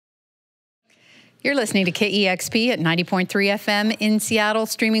You're listening to KEXP at 90.3 FM in Seattle,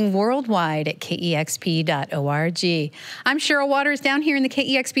 streaming worldwide at kexp.org. I'm Cheryl Waters down here in the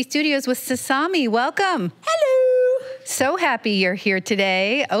KEXP studios with SASAMI. Welcome. Hello. So happy you're here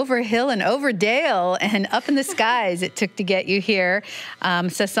today, over hill and over dale and up in the skies it took to get you here.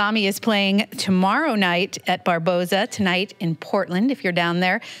 SASAMI is playing tomorrow night at Barboza, tonight in Portland. If you're down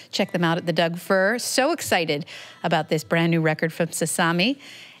there, check them out at the Doug Fir. So excited about this brand new record from SASAMI.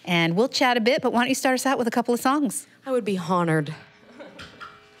 And we'll chat a bit, but why don't you start us out with a couple of songs? I would be honored.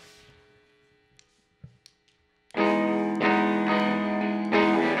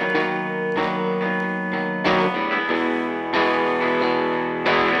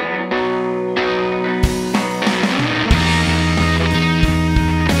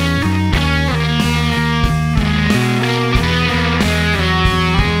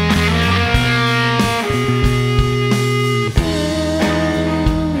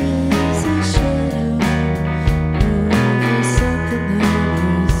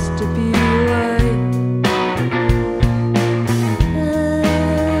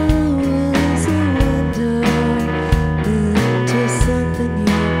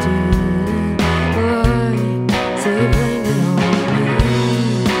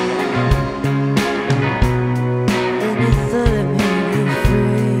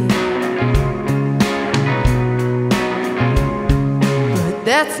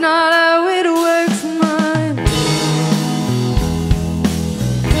 That's not how it works in my world.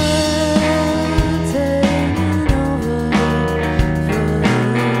 Taking over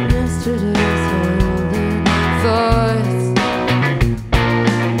from yesterday's holding thoughts.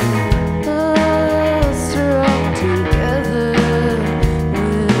 Us are all together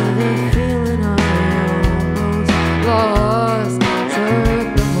with a feeling I almost lost. Took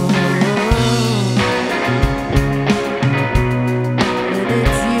them all.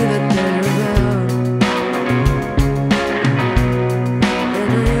 It's you that they're about.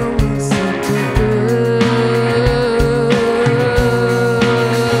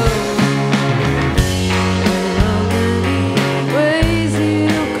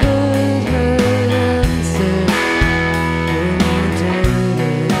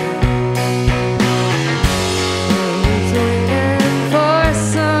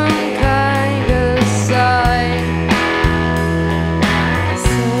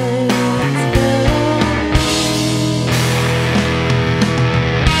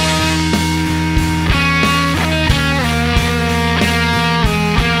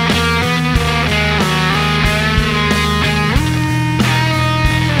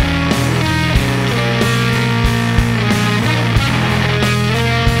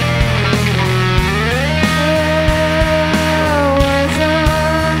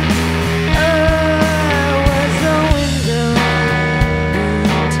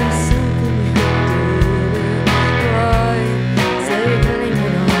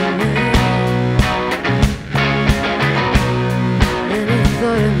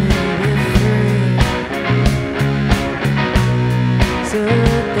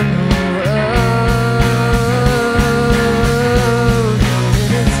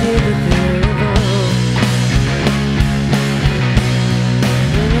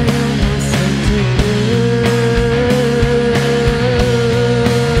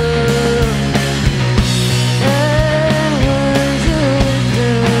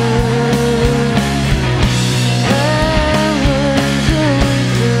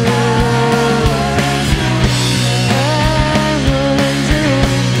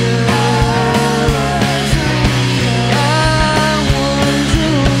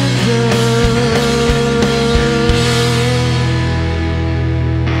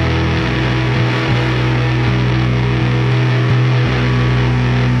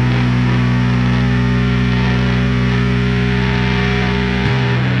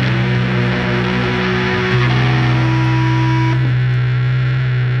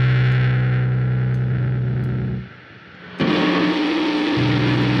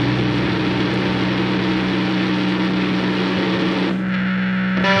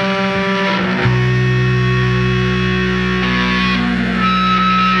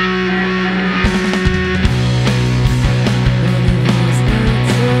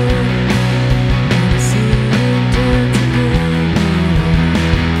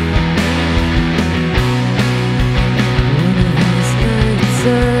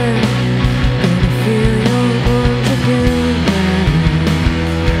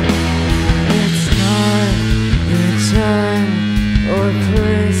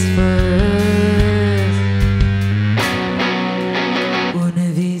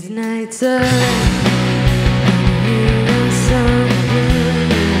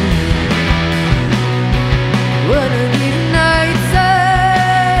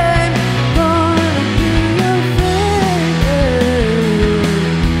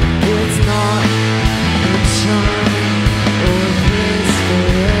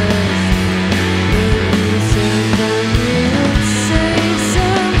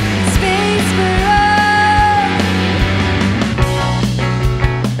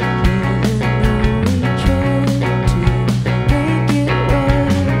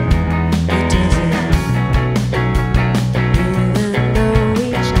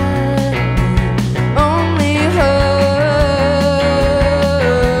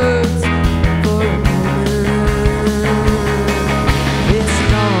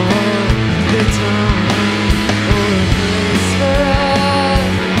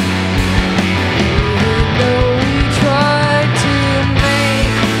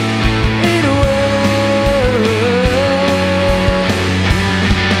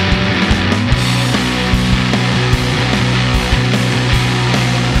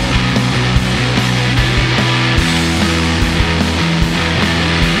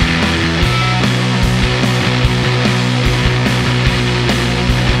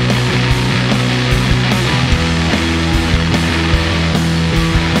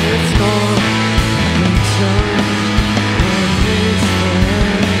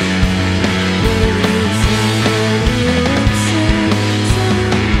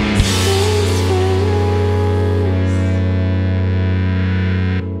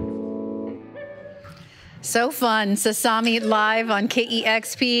 So fun. SASAMI live on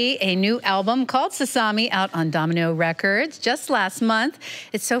KEXP, a new album called SASAMI out on Domino Records just last month.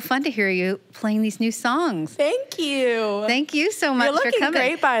 It's so fun to hear you playing these new songs. Thank you. Thank you so much You're for looking coming.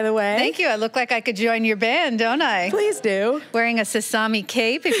 great, by the way. Thank you. I look like I could join your band, don't I? Please do. Wearing a SASAMI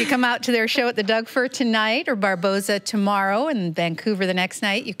cape. If you come out to their show at the Doug Fir tonight or Barboza tomorrow and Vancouver the next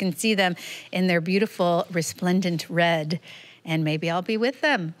night, you can see them in their beautiful resplendent red. And maybe I'll be with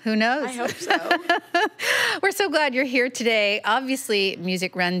them. Who knows? I hope so. We're so glad you're here today. Obviously,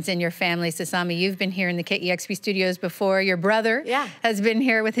 music runs in your family. SASAMI, you've been here in the KEXP studios before. Your brother has been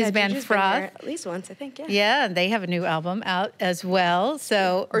here with his band Juju's Froth. been here at least once, I think, Yeah, and they have a new album out as well.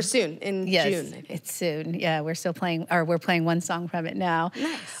 So or soon, in June, I think. It's soon. Yeah, we're still playing, or we're playing one song from it now.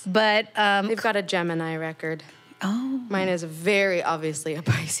 Nice. But they've got a Gemini record. Oh. Mine is very obviously a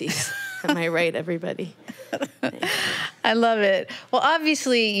Pisces. Am I right, everybody? I love it. Well,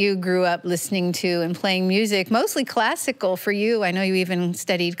 obviously, you grew up listening to and playing music, mostly classical for you. I know you even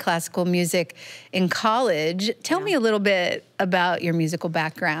studied classical music in college. Tell me a little bit about your musical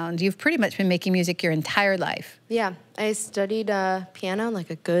background. You've pretty much been making music your entire life. Yeah, I studied piano like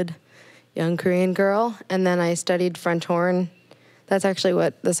a good young Korean girl, and then I studied French horn. That's actually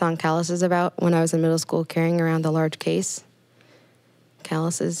what the song Callus is about when I was in middle school, carrying around the large case.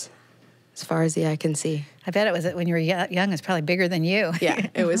 Calluses, as far as the eye can see. I bet it was when you were young. It's probably bigger than you. Yeah,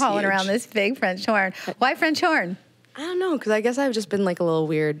 it was hauling huge. around this big French horn. Why French horn? I don't know, because I guess I've just been like a little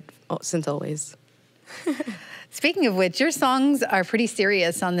weird since always. Speaking of which, your songs are pretty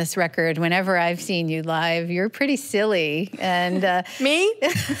serious on this record. Whenever I've seen you live, you're pretty silly. And Me?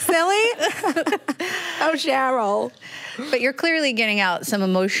 Silly? Oh, Cheryl. But you're clearly getting out some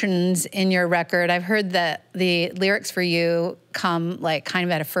emotions in your record. I've heard that the lyrics for you come like kind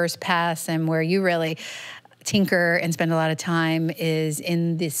of at a first pass, and where you really tinker and spend a lot of time is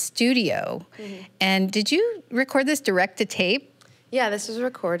in the studio. And did you record this direct to tape? Yeah, this was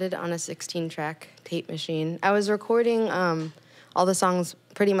recorded on a 16-track tape machine. I was recording all the songs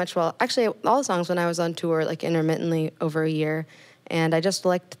pretty much, actually all the songs when I was on tour, like intermittently over a year. And I just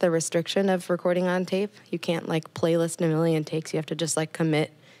liked the restriction of recording on tape. You can't like playlist in a million takes. You have to just like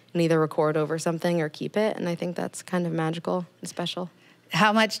commit and either record over something or keep it. And I think that's kind of magical and special.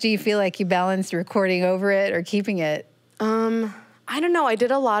 How much do you feel like you balanced recording over it or keeping it? I don't know. I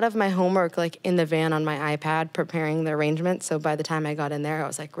did a lot of my homework like in the van on my iPad preparing the arrangement. So by the time I got in there, I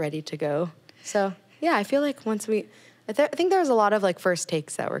was like ready to go. So yeah, I feel like I think there was a lot of like first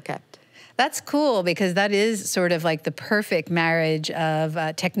takes that were kept. That's cool, because that is sort of like the perfect marriage of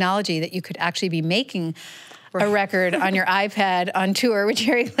technology, that you could actually be making a record on your iPad on tour with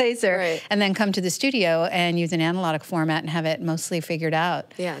Jerry Glazer, and then come to the studio and use an analog format and have it mostly figured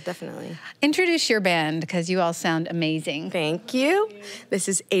out. Yeah, definitely. Introduce your band, because you all sound amazing. Thank you. This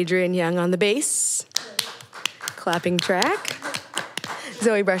is Adrian Young on the bass, clapping track,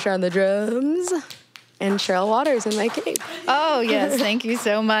 Zoe Brusher on the drums, and Cheryl Waters in my cape. Oh, yes. Thank you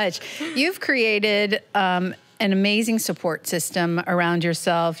so much. You've created an amazing support system around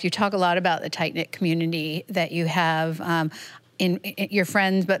yourself. You talk a lot about the tight-knit community that you have in your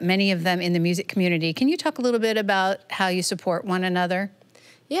friends, but many of them in the music community. Can you talk a little bit about how you support one another?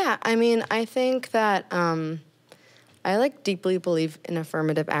 Yeah, I mean, I think that I like deeply believe in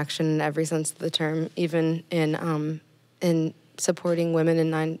affirmative action in every sense of the term, even in supporting women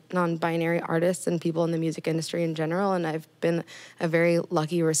and non-binary artists and people in the music industry in general. And I've been a very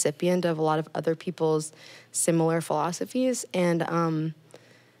lucky recipient of a lot of other people's similar philosophies. And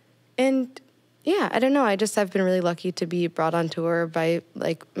yeah, I don't know. I've been really lucky to be brought on tour by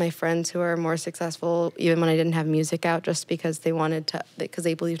like my friends who are more successful, even when I didn't have music out, just because because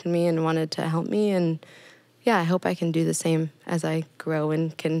they believed in me and wanted to help me. And yeah, I hope I can do the same as I grow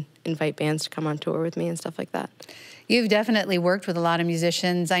and can invite bands to come on tour with me and stuff like that. You've definitely worked with a lot of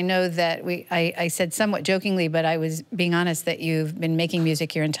musicians. I know that I said somewhat jokingly, but I was being honest, that you've been making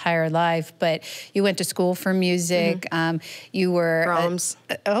music your entire life, but you went to school for music. You were... Brahms.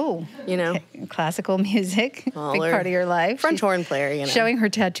 You know. Classical music, big part of your life. French horn player, you know. Showing her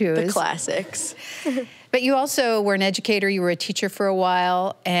tattoos. The classics. But you also were an educator. You were a teacher for a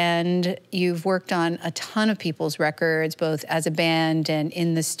while, and you've worked on a ton of people's records, both as a band and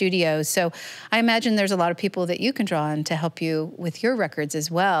in the studio. So I imagine there's a lot of people that you can draw on to help you with your records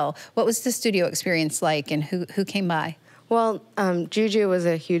as well. What was the studio experience like, and who came by? Well, Juju was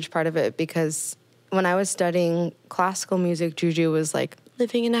a huge part of it, because when I was studying classical music, Juju was like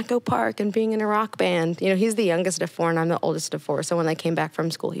living in Echo Park and being in a rock band. You know, he's the youngest of four and I'm the oldest of four. So when I came back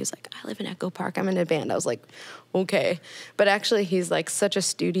from school, he was like, I live in Echo Park. I'm in a band. I was like, okay. But actually, he's like such a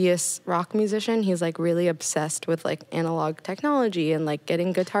studious rock musician. He's like really obsessed with like analog technology and like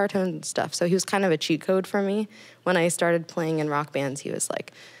getting guitar tones and stuff. So he was kind of a cheat code for me. When I started playing in rock bands, he was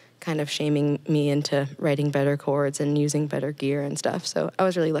like kind of shaming me into writing better chords and using better gear and stuff. So I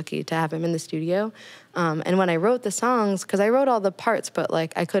was really lucky to have him in the studio. And when I wrote the songs, because I wrote all the parts, but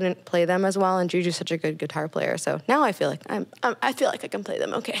like I couldn't play them as well. And Juju's such a good guitar player, so now I feel like I feel like I can play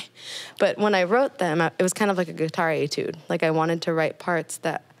them okay. But when I wrote them, it was kind of like a guitar etude. Like I wanted to write parts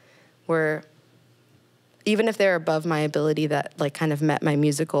that were, even if they're above my ability, that like kind of met my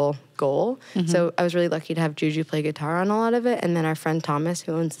musical goal. So I was really lucky to have Juju play guitar on a lot of it. And then our friend Thomas,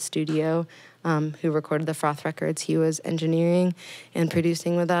 who owns the studio, who recorded the Froth records, he was engineering and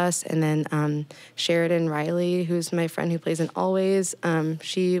producing with us. And then Sheridan Riley, who's my friend who plays in Always,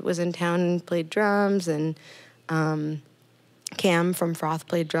 she was in town and played drums. And Cam from Froth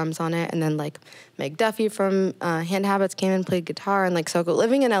played drums on it, and then like Meg Duffy from Hand Habits came and played guitar. And like, so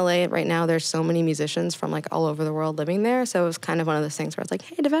living in LA right now, there's so many musicians from like all over the world living there. So it was kind of one of those things where I was like,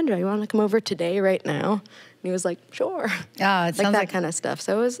 hey, Devendra, you want to come over today, right now? And he was like, sure. Oh, it sounds that like kind of stuff.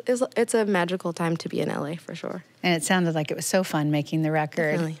 So it's a magical time to be in LA for sure. And it sounded like it was so fun making the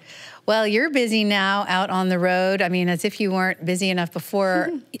record. Definitely. Well, you're busy now out on the road. I mean, as if you weren't busy enough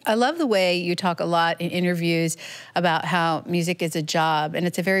before. I love the way you talk a lot in interviews about how music is a job, and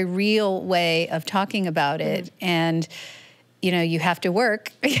it's a very real way of talking about it. And, you know, you have to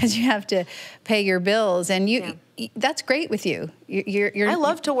work because you have to pay your bills, and that's great with you. I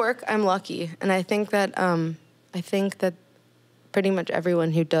love to work. I'm lucky, and I think that pretty much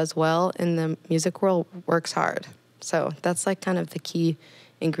everyone who does well in the music world works hard. So that's like kind of the key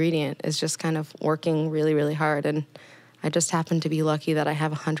ingredient, is just kind of working really, really hard. And I just happen to be lucky that I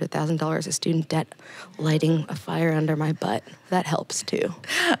have $100,000 of student debt lighting a fire under my butt. That helps too.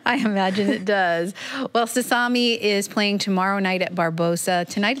 I imagine it does. Well, SASAMI is playing tomorrow night at Barbosa.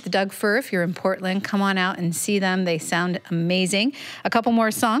 Tonight at the Doug Fir, if you're in Portland, come on out and see them. They sound amazing. A couple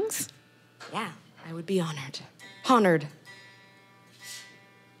more songs? Yeah, I would be honored. Honored.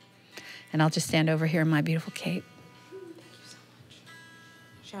 And I'll just stand over here in my beautiful cape.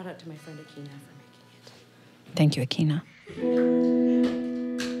 Shout out to my friend Akina for making it. Thank you, Akina.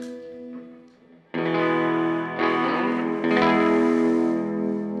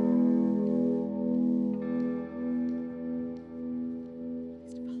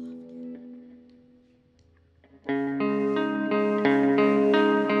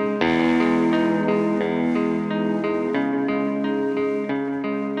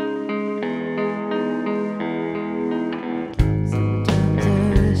 Sometimes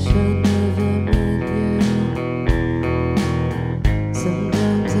I wish I never met you.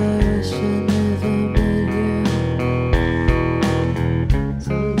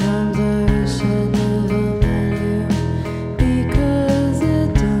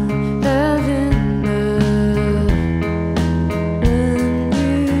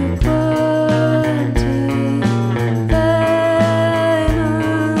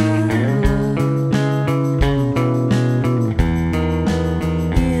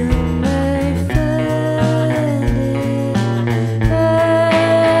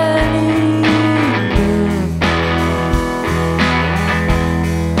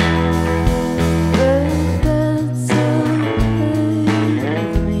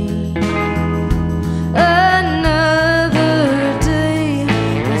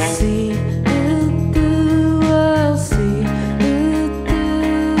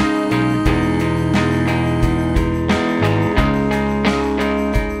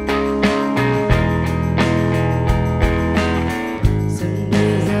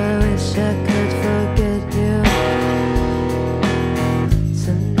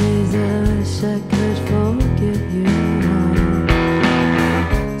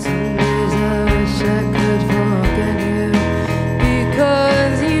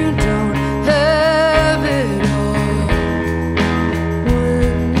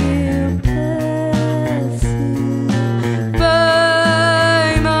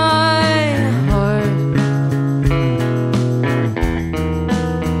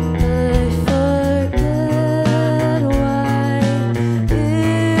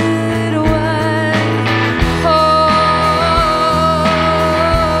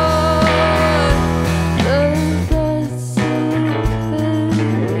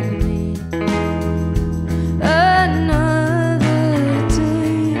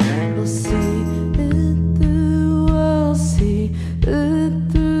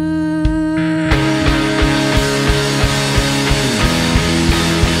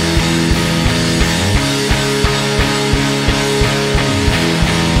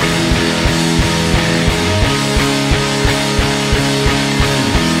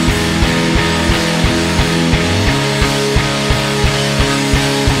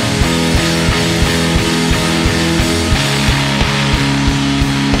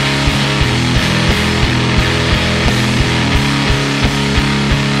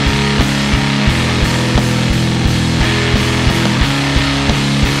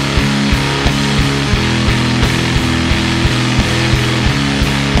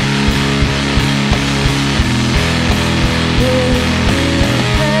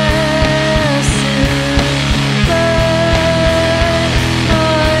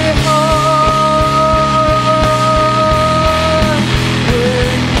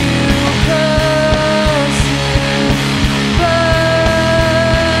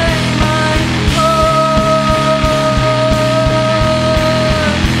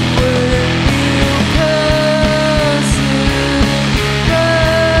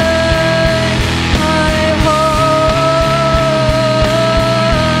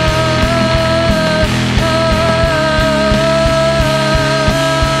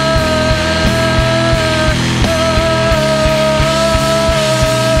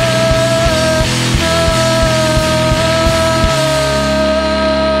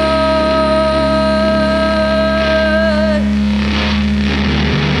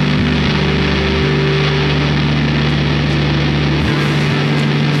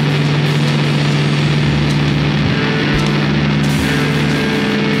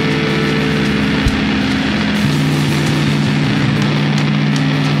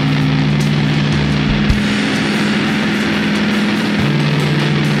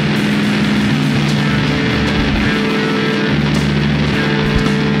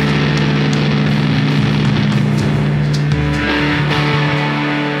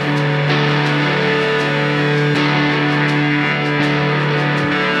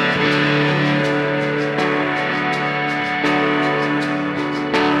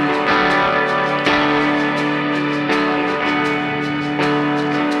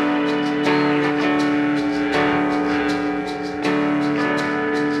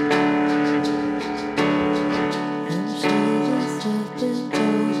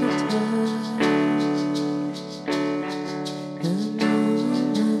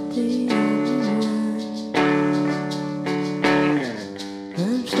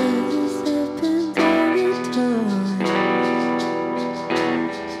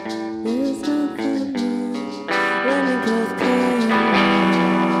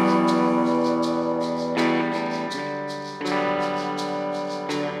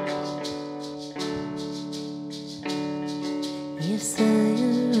 say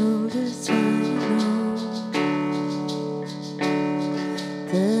it all the time,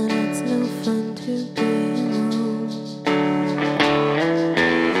 that it's no fun to be alone.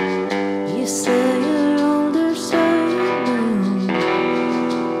 You say you're older, so you know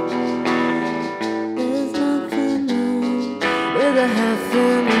there's nothing wrong with a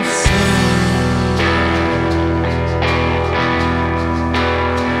half-finished song.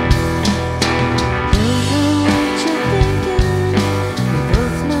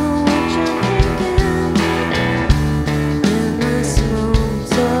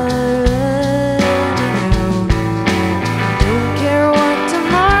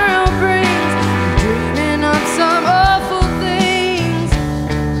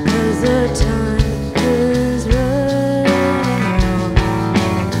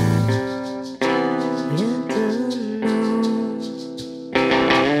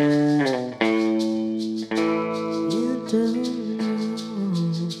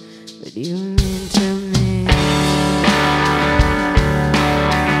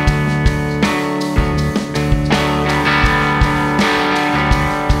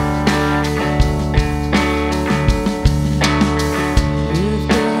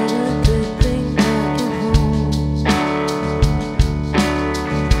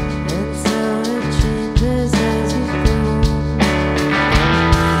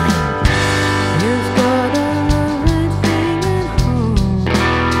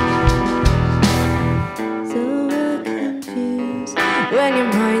 When your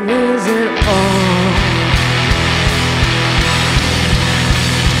mind loses it all.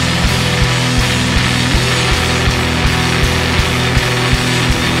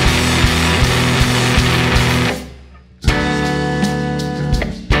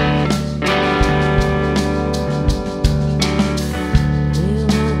 We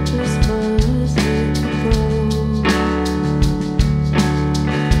walked as far as we could go.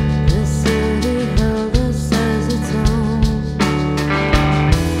 The city held us as its own.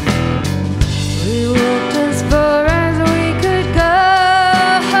 We walked as far as we could go.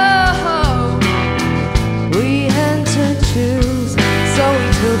 We had to choose, so we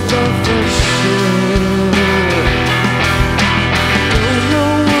took the first shoe. Don't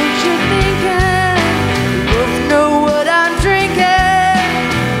know what you're thinking, we both know what I'm drinking,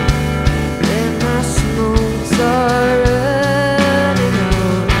 and my smokes are running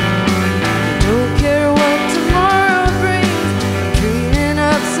out. Don't care what tomorrow brings, I'm dreaming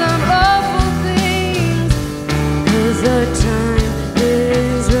of some awful things, 'cause the time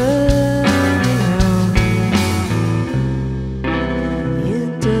is running out. You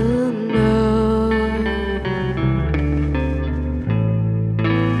don't know.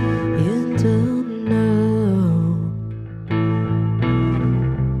 You don't know.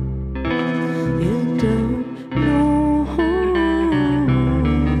 You don't know.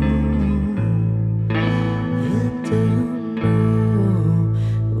 You don't know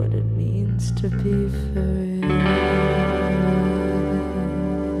what it means to be free.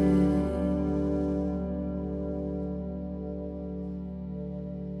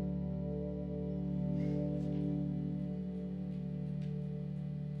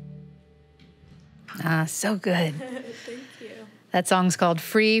 Ah, so good. That song's called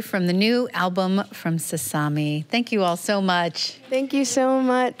Free from the new album from SASAMI. Thank you all so much. Thank you so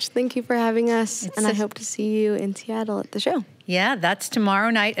much. Thank you for having us. It's And I such- hope to see you in Seattle at the show. Yeah, that's tomorrow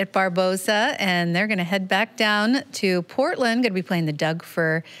night at Barboza, and they're going to head back down to Portland. Going to be playing the Doug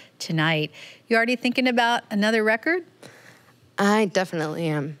Fir tonight. You already thinking about another record? I definitely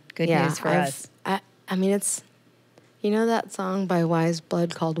am. Good news for us. I mean, it's, you know that song by Wise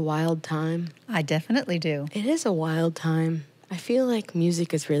Blood called Wild Time? I definitely do. It is a wild time. I feel like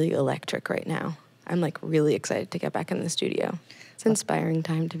music is really electric right now. I'm like really excited to get back in the studio. It's an inspiring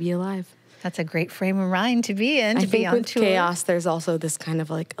time to be alive. That's a great frame of mind to be in, I to be think on with tour. chaos, there's also this kind of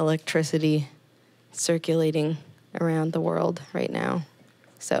like electricity circulating around the world right now.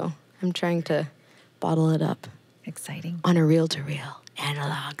 So I'm trying to bottle it up Exciting. on a reel-to-reel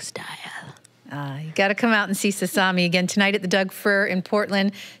analog style. You got to come out and see SASAMI again tonight at the Doug Fir in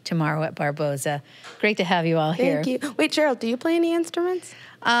Portland, tomorrow at Barboza. Great to have you all here. Thank you. Wait, Cheryl, do you play any instruments?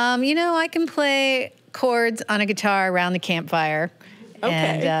 You know, I can play chords on a guitar around the campfire.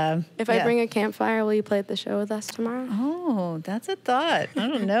 Okay. And, If I yeah. bring a campfire, will you play at the show with us tomorrow? Oh, that's a thought. I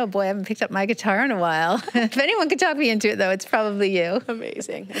don't know. Boy, I haven't picked up my guitar in a while. If anyone could talk me into it, though, it's probably you.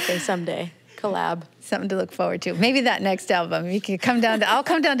 Amazing. Okay, someday. Collab. Something to look forward to. Maybe that next album. You can come down to. I'll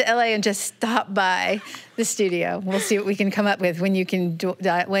come down to LA and just stop by the studio. We'll see what we can come up with when you can.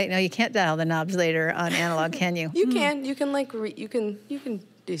 Wait, no, you can't dial the knobs later on analog, can you? You can. You can like. You can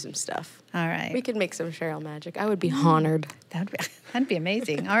do do some stuff. All right. We could make some Cheryl magic. I would be honored. That'd be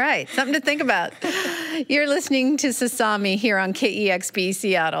amazing. All right. Something to think about. You're listening to SASAMI here on KEXP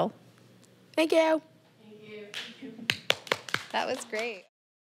Seattle. Thank you. That was great.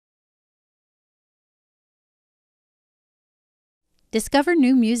 Discover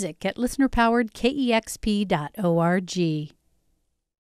new music at listener-powered KEXP.org.